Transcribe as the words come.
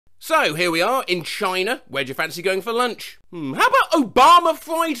So, here we are in China. Where'd you fancy going for lunch? How about Obama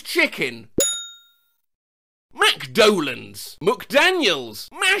fried chicken? McDolands, McDaniels,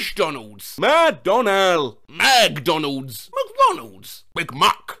 Mashdonalds, McDonald, McDonald's, McDonald's, Big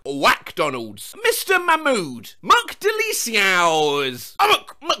Muck, Whackdonald's, Mr. Mahmood, Muck Delicious,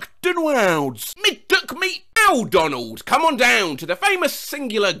 McDonald's, Midduck Meat Ow Donald. Come on down to the famous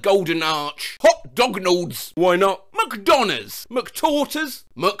singular Golden Arch. Hot Dognalds. Why not? McDonough's, McTortas,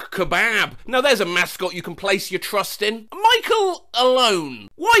 McKebab. Now there's a mascot you can place your trust in. Michael Alone,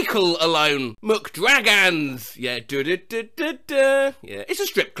 Weichel Alone, McDragons. Yeah, yeah, it's a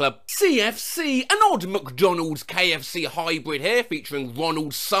strip club. CFC, an odd McDonald's KFC hybrid here featuring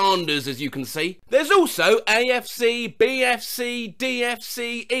Ronald Sanders, as you can see. There's also AFC, BFC,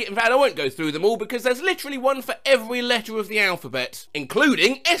 DFC, in fact I won't go through them all because there's literally one for every letter of the alphabet,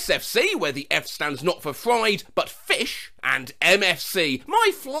 including SFC, where the F stands not for fried but fish, and MFC,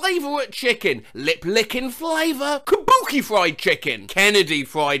 my favourite chicken, lip licking flavour, Kabuki fried chicken, Kennedy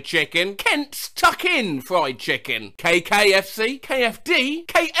fried chicken, Kent's Tuck-In fried chicken, KKFC, KFD,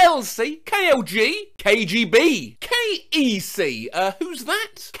 KLC, KLG, KGB, KEC, who's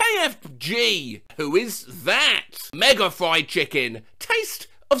that? KFG, who is that? Mega fried chicken, taste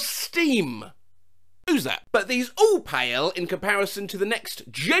of steam. Who's that? But these all pale in comparison to the next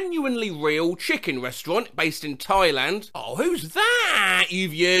genuinely real chicken restaurant based in Thailand. Oh, who's that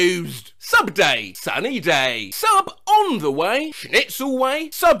you've used? Sub Day, Sunny Day, Sub On The Way, Schnitzel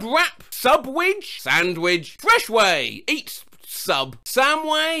Way, Sub Wrap, Subwidge, Sandwich, Fresh Way, Eat Sub,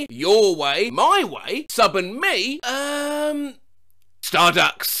 Samway, Your Way, My Way, Sub and Me,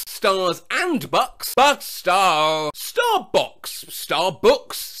 Starducks, Stars and Bucks, Bucks Star, Starbox,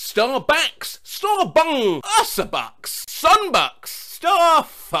 Starbooks, Starbacks, Starbung, Ussabucks, Sunbucks,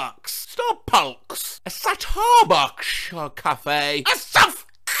 Starfucks, Starpulks, a Satarbucks Cafe, a Suff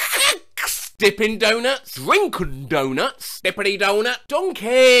Dippin' Donuts, Drinkin' Donuts, Dippity Donut,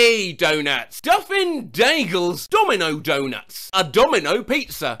 Donkey Donuts, Duffin' Dagels, Domino Donuts, a Domino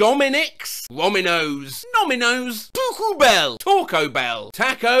Pizza, Dominic's, Romino's, Nominos, Taco Bell, Taco Bell,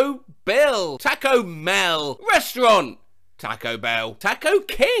 Taco Bell, Taco Mel, Restaurant, Taco Bell, Taco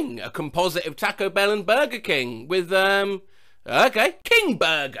King, a composite of Taco Bell and Burger King with, okay, King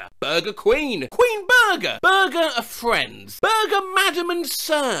Burger, Burger Queen, Queen Burger, Burger of Friends, Burger Madam and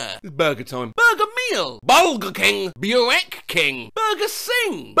Sir, Burger Time, Burger Meal, Bulger King, Burek King, Burger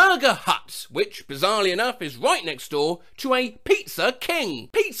Sing, Burger Hut, which, bizarrely enough, is right next door to a Pizza King,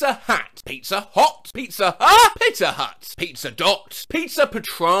 Pizza Hut, Pizza Hot, Pizza Pizza Hut, Pizza Dot, Pizza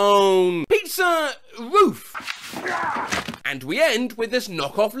Patron, Pizza Roof. And we end with this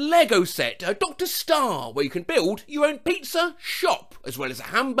knockoff Lego set, Dr. Star, where you can build your own pizza shop, as well as a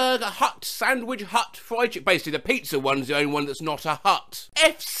hamburger hut, sandwich hut, fried chicken. Basically, the pizza one's the only one that's not a hut.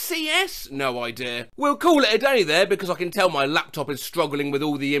 FCS? No idea. We'll call it a day there, because I can tell my laptop is struggling with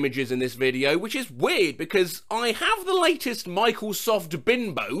all the images in this video, which is weird, because I have the latest Microsoft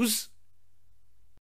Bimbos,